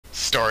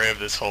story of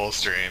this whole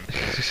stream.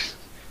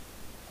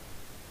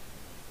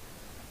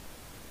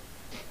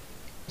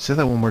 Say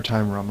that one more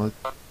time, Rumlet.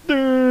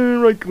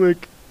 Right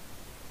click.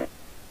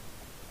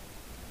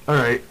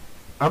 Alright.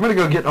 I'm gonna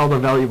go get all the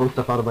valuable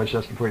stuff out of my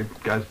chest before you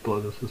guys blow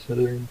this to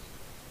smithereens.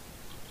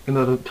 Even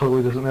though it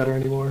totally doesn't matter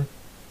anymore.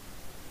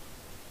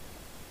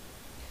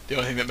 The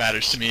only thing that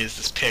matters to me is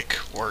this pick,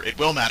 or it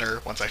will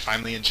matter once I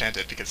finally enchant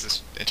it, because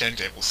this enchanting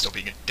table is still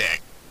being a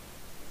dick.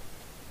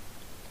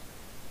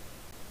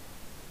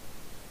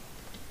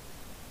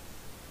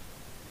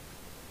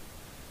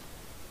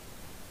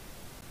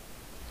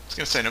 I was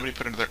gonna say, nobody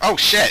put another— oh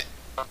shit!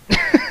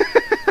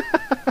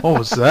 What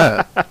was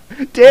that?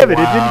 Damn it!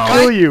 Wow. It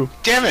didn't kill you.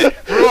 Damn it!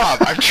 Rob,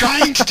 I'm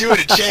trying to do an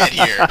enchant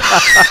here!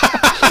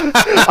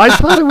 I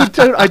thought it would.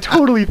 I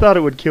totally thought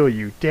it would kill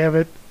you. Damn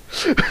it.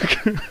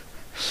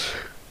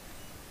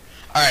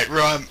 Alright,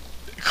 Rob,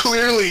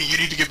 clearly you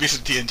need to give me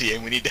some TNT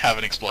and we need to have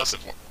an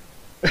explosive one.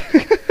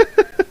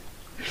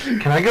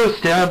 Can I go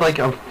stand like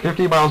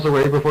 50 miles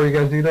away before you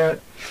guys do that?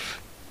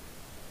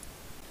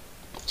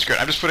 Screw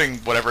it, I'm just putting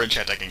whatever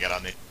enchant I can get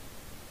on me.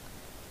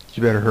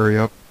 You better hurry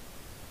up.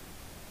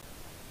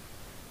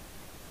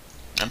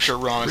 I'm sure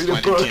Ron is Read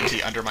a planting book.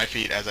 TNT under my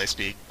feet as I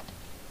speak.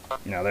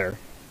 Now there.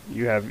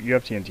 You have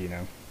TNT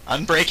now.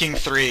 Unbreaking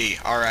 3,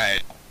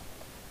 alright.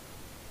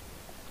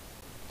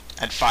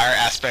 And fire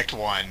aspect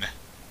 1.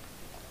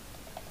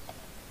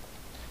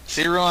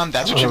 See, Ron,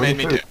 that's what you made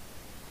me do.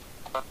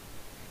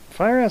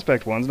 Fire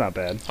aspect 1's not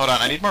bad. Hold on,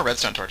 I need more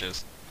redstone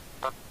torches.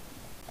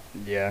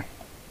 Yeah.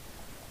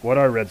 What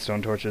are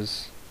redstone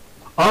torches?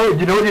 Oh,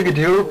 you know what you could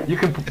do? You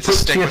can put It's a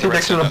stick with a TNT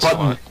next to redstone the vessel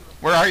on button. it.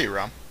 Where are you,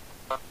 Ron?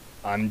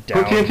 I'm Put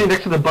down. TNT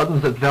next to the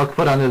buttons that Valk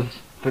put on his...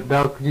 that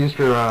Valk used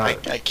for, I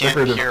can't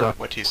decorative hear stuff.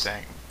 what he's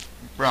saying.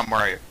 Ron, where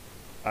are you?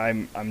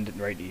 I'm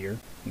right here,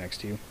 next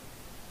to you.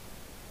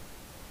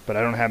 But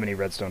I don't have any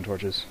redstone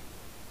torches.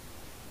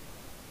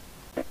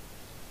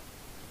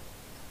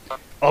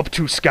 Up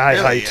to sky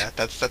Really? height. Yeah,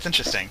 that's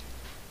interesting.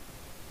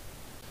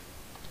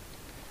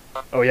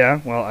 Oh yeah?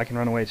 Well, I can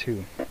run away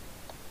too.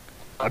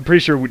 I'm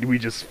pretty sure we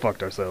just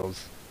fucked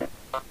ourselves.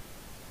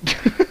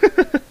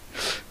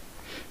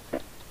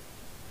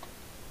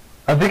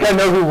 I think I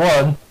know who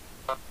won.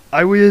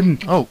 I win!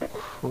 Oh,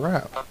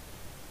 crap.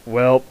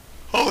 Well,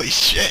 Holy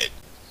shit!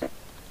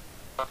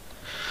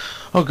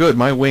 Oh, good.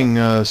 My wing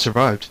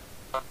survived.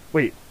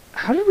 wait.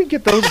 How did we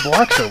get those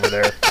blocks over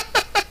there?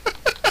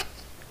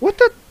 What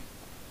the?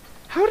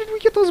 How did we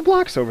get those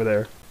blocks over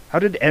there? How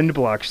did end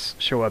blocks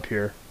show up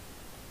here?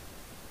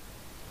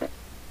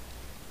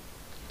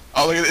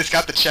 Oh, look at it, it's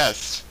got the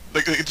chest.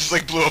 Look, it just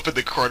like blew up in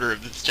the corner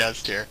of this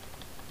chest here.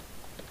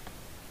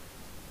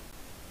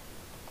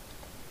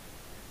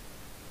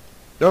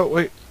 Oh,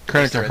 wait.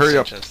 There's the Kranika, hurry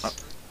up. redstone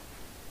chest.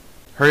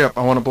 Hurry up.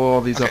 I want to blow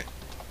all these Okay. up.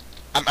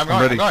 I'm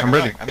I'm ready. I'm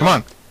ready. going. Come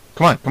on.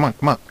 Come on. Come on.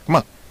 Come on. Come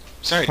on.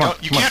 Sorry, Come on,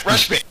 don't, you come on, can't come on.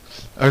 rush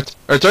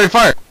me. Sorry,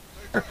 fire.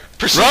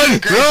 Precision Run,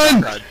 and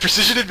great. run!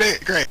 Precision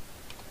and great.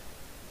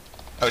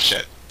 Oh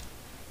shit.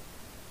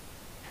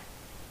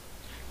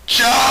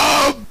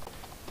 Jump!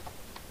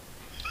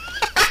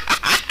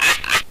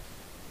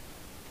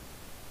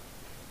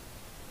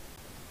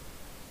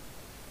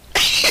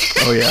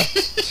 Oh, yeah.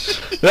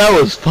 That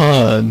was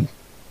fun.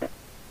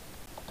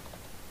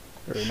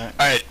 Very nice.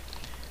 Alright,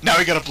 now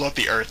we gotta blow up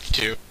the earth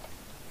too.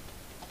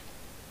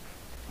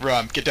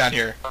 Rum, get down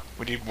here.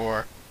 We need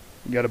more.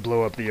 You gotta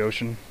blow up the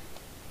ocean.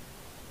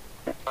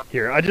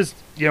 Here,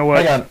 you know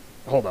what? Hang on.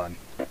 Hold on.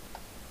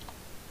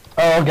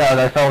 Oh god,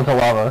 I fell into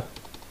lava.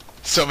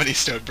 So many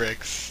stone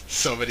bricks.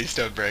 So many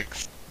stone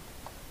bricks.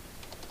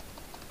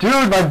 Dude,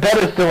 my bed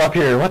is still up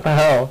here. What the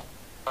hell?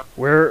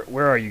 Where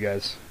are you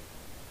guys?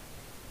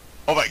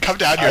 Oh my, come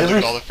down here and I look at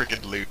wish- all the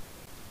freaking loot.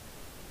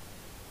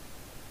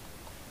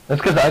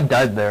 That's because I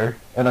died there,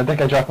 and I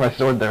think I dropped my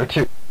sword there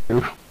too.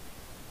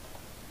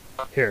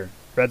 Here,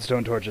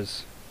 redstone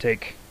torches.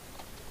 Take.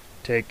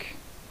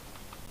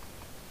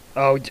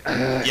 Oh,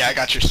 Yeah, I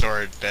got your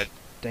sword, but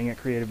dang it,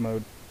 creative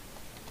mode.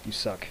 You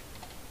suck.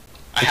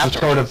 I It's have a to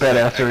sword of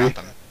realize that I badassery.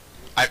 got them.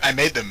 I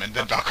made them and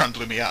then Valkron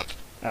blew me up.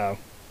 Oh.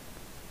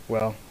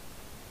 Well.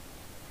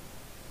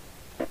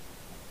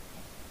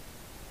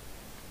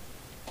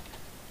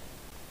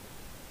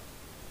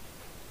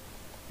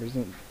 Here's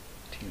the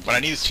TNT. What I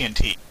need is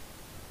TNT.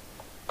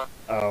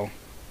 Oh.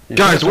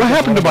 Guys, what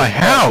happened to my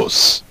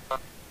house?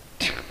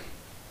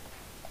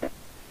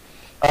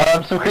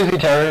 Some crazy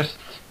terrorists.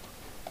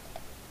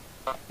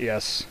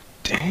 Yes.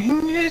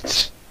 Dang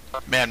it.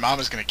 Man,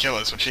 Mama's gonna kill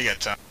us when she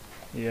gets home.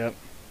 Yep.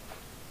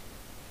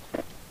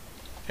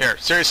 Here,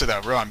 seriously though,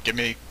 Rum, give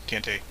me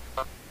TNT.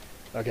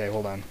 Okay,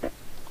 hold on.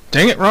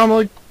 Dang it,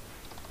 Romilly.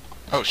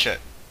 Oh shit.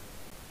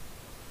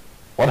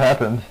 What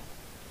happened?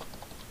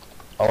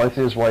 All I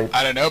see is white.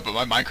 I don't know, but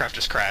my Minecraft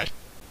just crashed.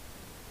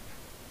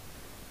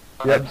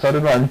 Yep, so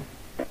did mine.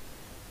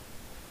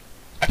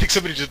 I think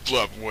somebody just blew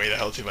up way the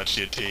hell too much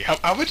TNT.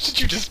 How much did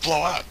you just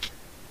blow up?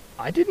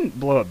 I didn't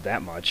blow up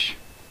that much.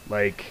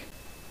 Like,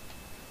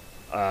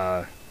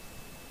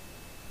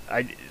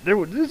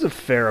 there's a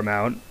fair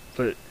amount,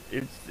 but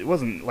it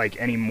wasn't like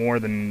any more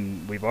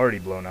than we've already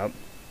blown up.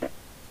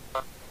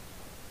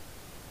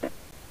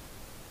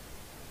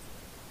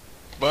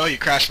 Well, you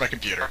crashed my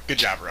computer. Good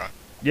job, Ron.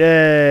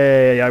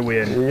 Yay! I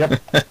win.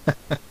 Yep.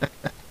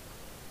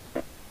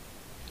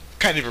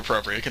 Kind of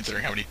appropriate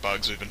considering how many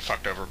bugs we've been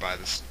fucked over by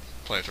this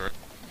playthrough.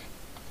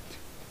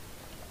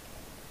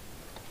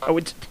 Oh,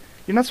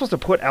 you're not supposed to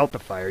put out the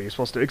fire. You're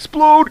supposed to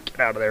explode. Get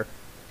out of there.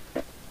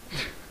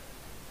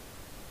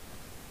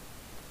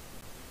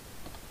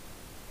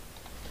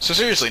 So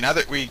seriously, now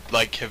that we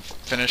like have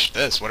finished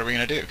this, what are we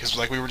gonna do? Because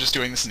like we were just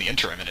doing this in the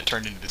interim, and it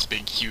turned into this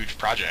big, huge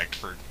project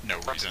for no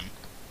reason.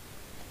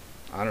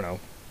 I don't know.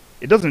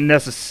 It doesn't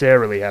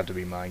necessarily have to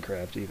be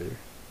Minecraft either.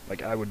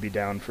 Like, I would be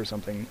down for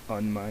something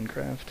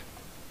un-Minecraft.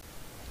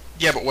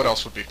 Yeah, but what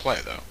else would we play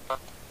though?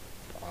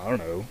 I don't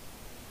know.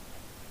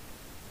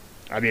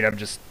 I mean, I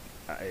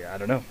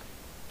don't know.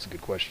 It's a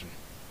good question.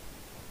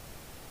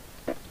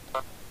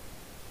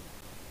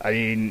 I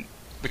mean...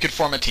 We could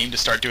form a team to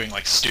start doing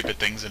like stupid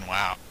things in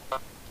WoW.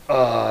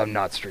 I'm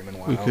not streaming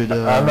WoW. We could,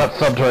 I'm not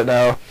subbed right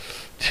now.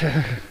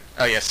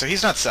 Oh yeah, so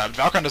he's not subbed.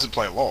 Valkron doesn't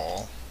play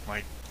LOL.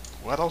 Like,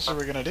 what else are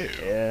we gonna do?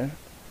 Yeah.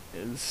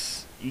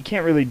 You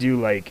can't really do,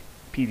 like,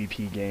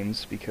 PvP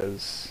games,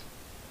 because...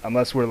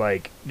 Unless we're,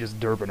 like, just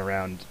derping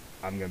around,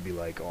 I'm gonna be,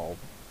 like, all...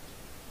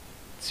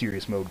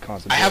 serious mode I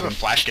concentrating. have a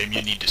Flash game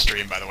you need to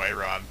stream, by the way,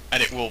 Rob,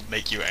 and it will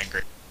make you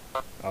angry.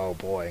 Oh,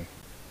 boy.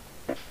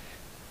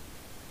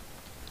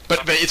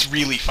 But it's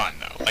really fun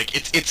though. Like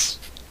it's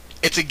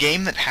a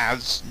game that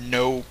has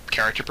no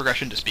character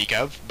progression to speak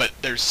of, but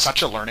there's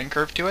such a learning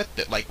curve to it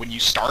that like when you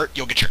start,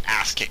 you'll get your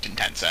ass kicked in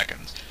 10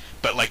 seconds.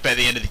 But like by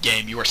the end of the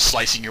game, you are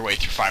slicing your way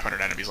through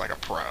 500 enemies like a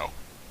pro.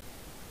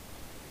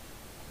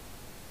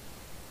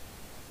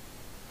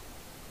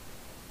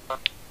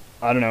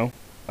 I don't know.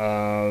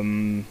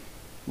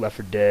 Left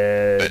 4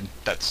 Dead. But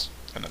that's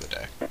another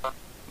day.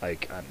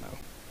 Like, I don't know.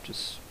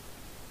 Just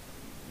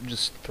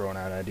throwing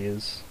out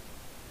ideas.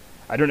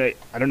 I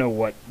don't know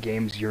what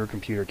games your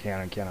computer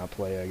can and cannot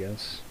play, I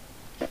guess.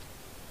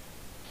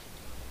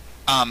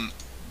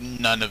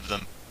 None of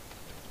them.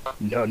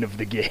 None of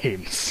the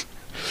games.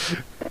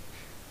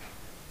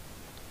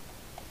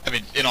 I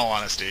mean, in all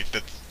honesty,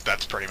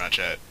 that's pretty much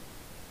it.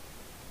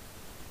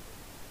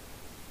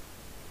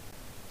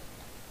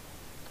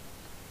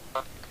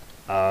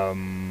 I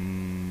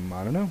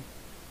don't know.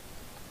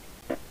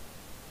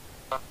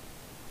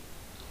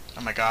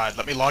 Oh my god,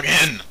 let me log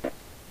in!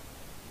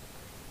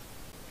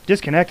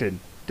 Disconnected.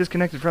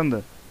 Disconnected from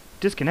the...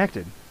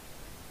 Disconnected.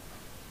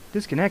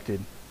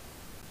 Disconnected.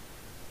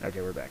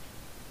 Okay, we're back.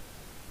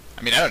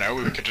 I mean, I don't know,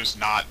 we could just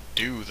not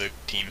do the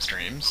team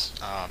streams.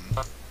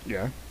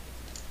 Yeah.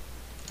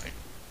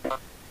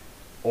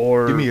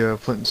 Or... Give me a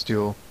flint and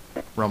steel,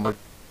 Rumble.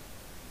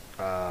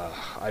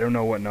 I don't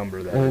know what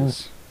number that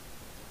is.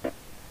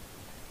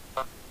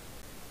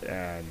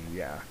 And,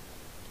 yeah.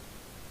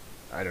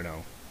 I don't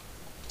know.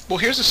 Well,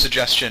 here's a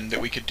suggestion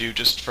that we could do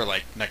just for,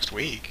 like, next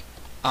week.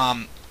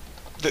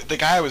 The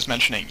guy I was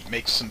mentioning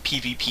makes some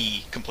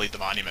PvP complete the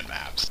monument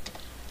maps.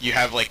 You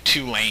have, like,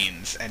 2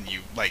 lanes, and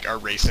you, like, are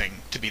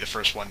racing to be the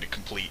first one to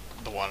complete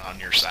the one on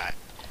your side.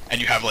 And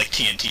you have, like,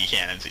 TNT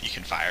cannons that you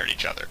can fire at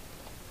each other.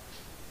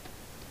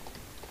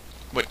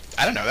 What?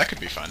 I don't know, that could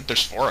be fun.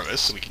 There's 4 of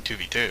us, so we can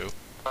 2v2.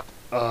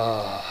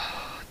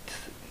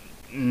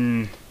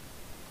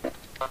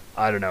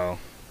 I don't know.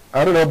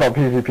 I don't know about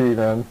PvP,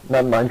 man.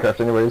 Not in Minecraft,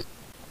 anyways.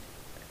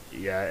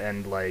 Yeah,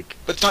 and, like...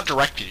 But it's not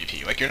direct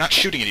PvP. Like, you're not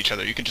shooting at each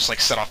other. You can just,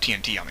 like, set off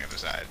TNT on the other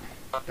side.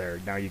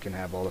 There, now you can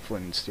have all the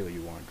flint and steel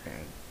you want,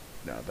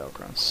 Grant.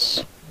 Valkron.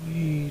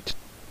 Sweet.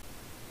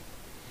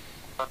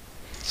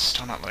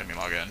 Still not letting me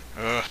log in.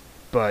 Ugh.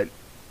 But,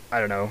 I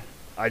don't know.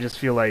 I just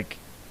feel like...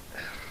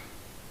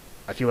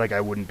 I feel like I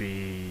wouldn't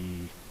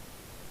be...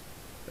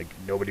 Like,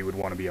 nobody would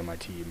want to be on my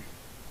team.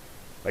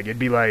 Like, it'd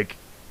be like...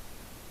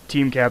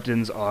 Team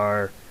captains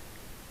are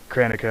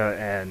Kranika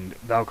and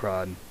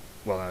Valkron.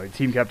 Well, no,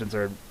 team captains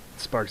are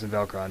Sparks and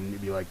Valkron.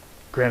 It'd be like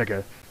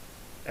Kranika,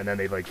 and then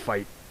they'd like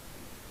fight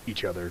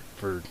each other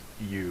for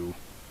you,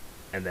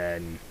 and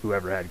then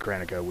whoever had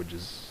Kranika would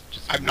just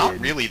I'm not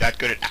really that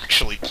good at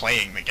actually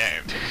playing the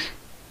game.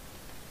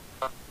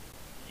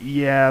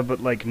 Yeah, but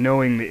like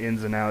knowing the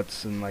ins and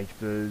outs and like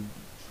the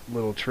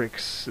little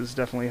tricks is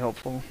definitely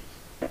helpful.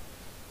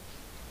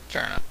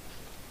 Fair enough.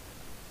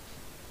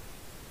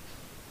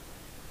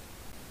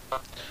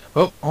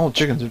 Oh, all the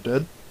chickens are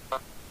dead.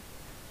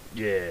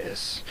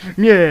 Yes.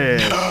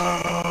 Yes.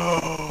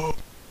 No!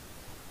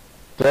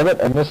 Damn it,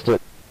 I missed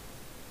it.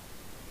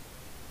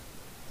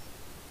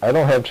 I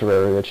don't have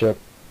Terraria chip.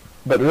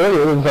 But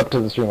really, it was up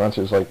to the stream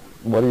monsters. Like,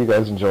 what do you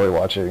guys enjoy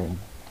watching?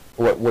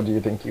 What do you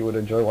think you would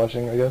enjoy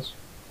watching, I guess?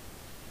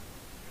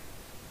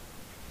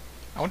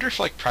 I wonder if,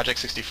 like, Project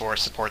 64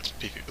 supports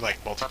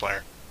like,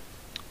 multiplayer.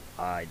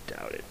 I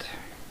doubt it.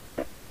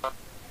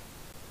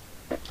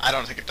 I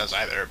don't think it does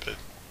either, but...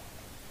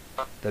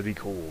 That'd be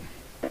cool.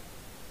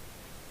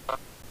 Like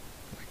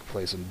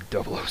play some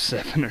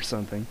 007 or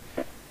something.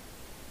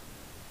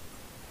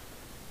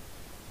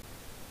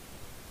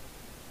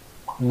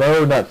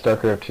 No, not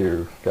StarCraft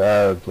 2.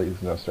 God,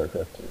 please, no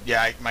StarCraft 2.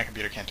 Yeah, my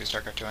computer can't do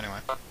StarCraft 2 anyway.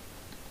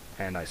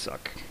 And I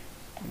suck.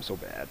 I'm so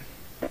bad.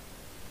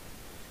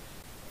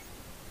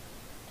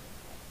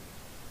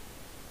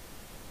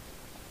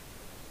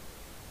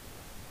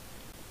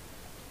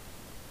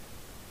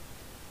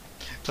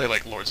 Play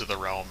like Lords of the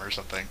Realm or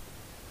something.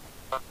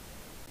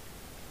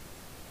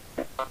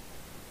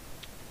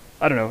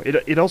 I don't know.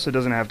 It also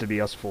doesn't have to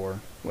be us four.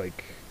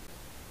 Like,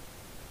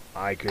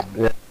 I could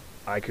Yeah.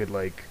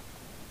 like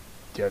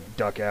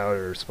duck out,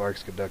 or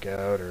Sparks could duck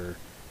out, or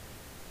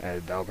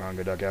Dalcon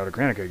could duck out, or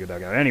Kranika could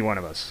duck out. Any one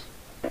of us.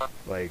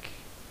 Like,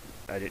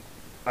 I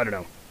don't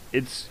know.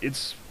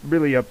 It's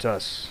really up to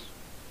us.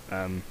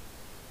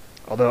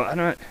 Although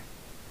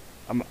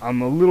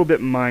I'm a little bit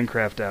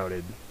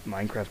Minecrafted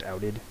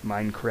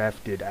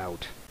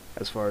out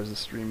as far as the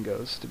stream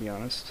goes, to be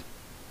honest.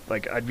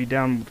 Like, I'd be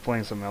down with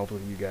playing something else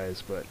with you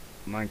guys, but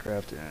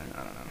Minecraft,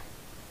 I don't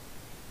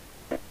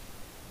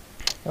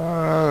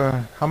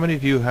know. How many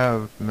of you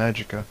have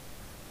Magicka?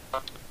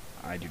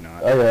 I do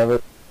not. I have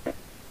it. I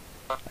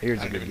hear I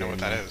it's a don't good even know what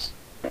game, that though. is.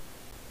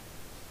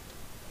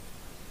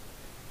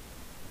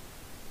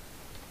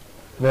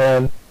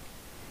 Man.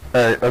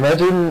 Alright,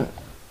 imagine...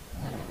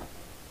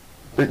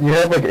 You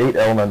have like 8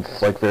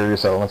 elements, like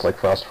various elements like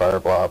Frost, Fire,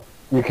 Blob.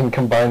 You can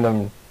combine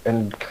them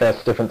and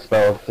cast different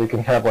spells. So you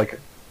can have like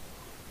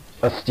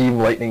a Steam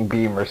Lightning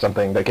Beam or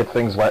something that gets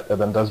things wet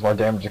and then does more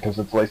damage because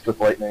it's laced with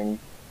lightning.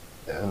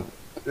 And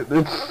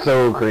it's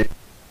so great.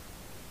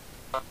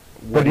 What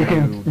But you do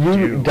can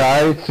do?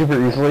 die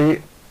super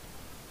easily,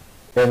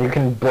 and you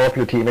can blow up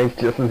your teammates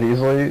just as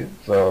easily.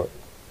 So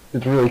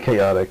it's really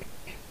chaotic.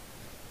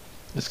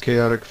 It's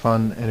chaotic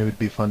fun, and it would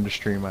be fun to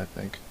stream, I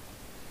think.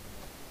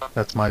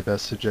 That's my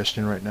best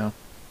suggestion right now.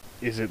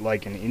 Is it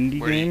like an indie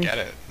Where do game? you get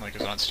it? Like,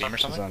 is it on Steam or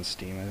It's something? on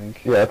Steam, I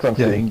think. Yeah, it's on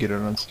Yeah, you Steam. can get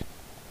it on Steam.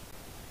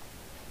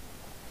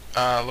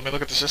 Let me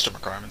look at the system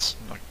requirements.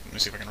 Let me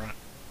see if I can run it.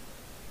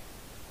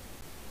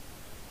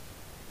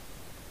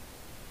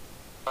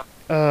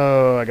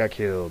 Oh, I got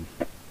killed.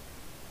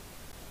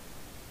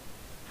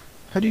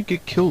 How do you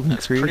get killed in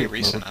It's pretty creative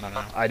recent, mode? I don't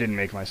know. I didn't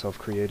make myself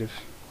creative.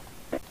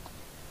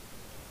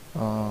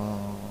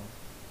 Oh.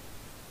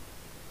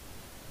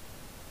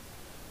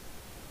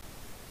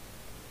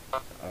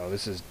 Oh,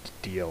 this is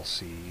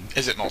DLC.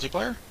 Is it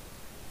multiplayer?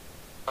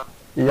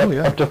 Yep, Oh,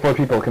 yeah. up to 4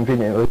 people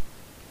conveniently.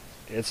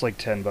 It's like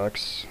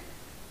 $10.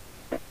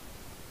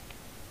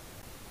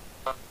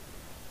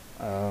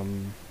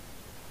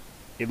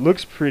 It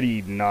looks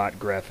pretty not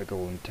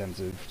graphical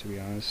intensive, to be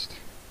honest.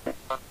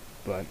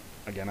 But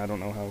again, I don't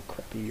know how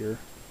crappy your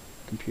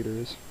computer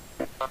is.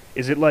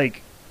 Is it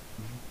like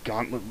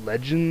Gauntlet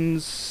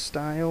Legends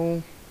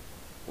style,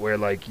 where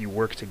like you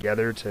work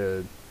together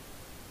to?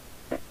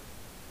 It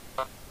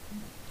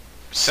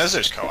says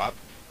there's co-op.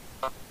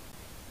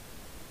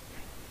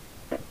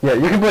 Yeah,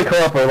 you can play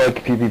co-op or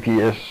like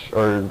PvP-ish,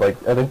 or like,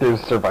 I think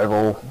there's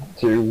survival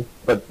too,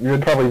 but you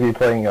would probably be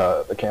playing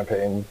the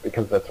campaign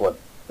because that's what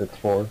it's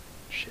for.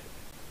 Shit.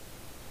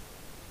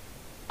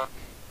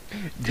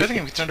 The other thing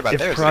I'm concerned about If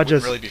there is that it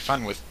Project- would really be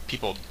fun with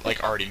people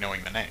like already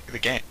knowing the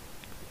game.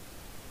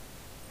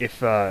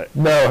 If No.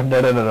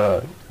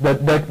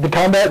 The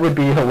combat would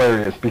be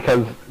hilarious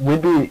because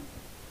we'd be,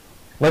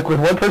 like with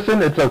one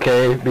person it's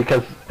okay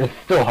because it's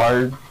still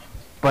hard,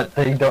 but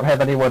they don't have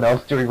anyone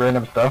else doing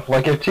random stuff.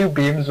 Like if 2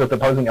 beams with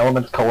opposing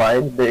elements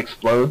collide, they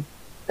explode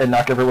and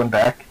knock everyone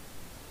back.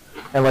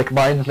 And like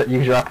mines that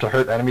you drop to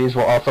hurt enemies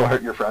will also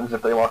hurt your friends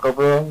if they walk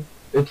over them.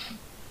 It's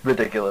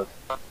ridiculous.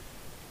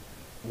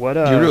 what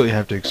You really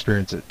have to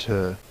experience it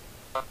to...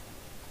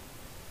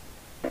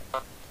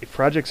 if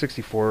Project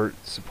 64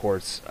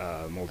 supports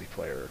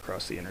multiplayer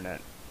across the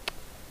internet,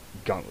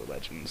 Gauntlet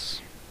Legends,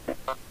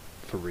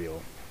 for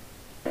real,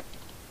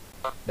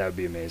 that would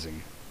be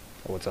amazing.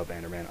 What's up,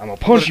 Anderman? I'm gonna But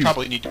punch it'd you.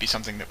 probably need to be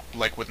something that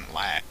like wouldn't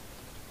lag.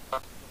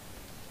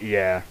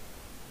 Yeah.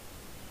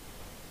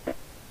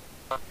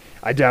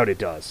 I doubt it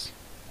does,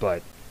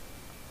 but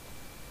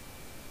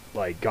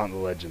like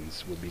Gauntlet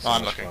Legends would be so Oh,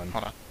 I'm much looking. fun.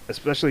 Hold on.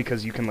 Especially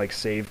because you can like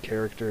save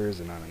characters,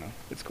 and I don't know,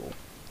 it's cool.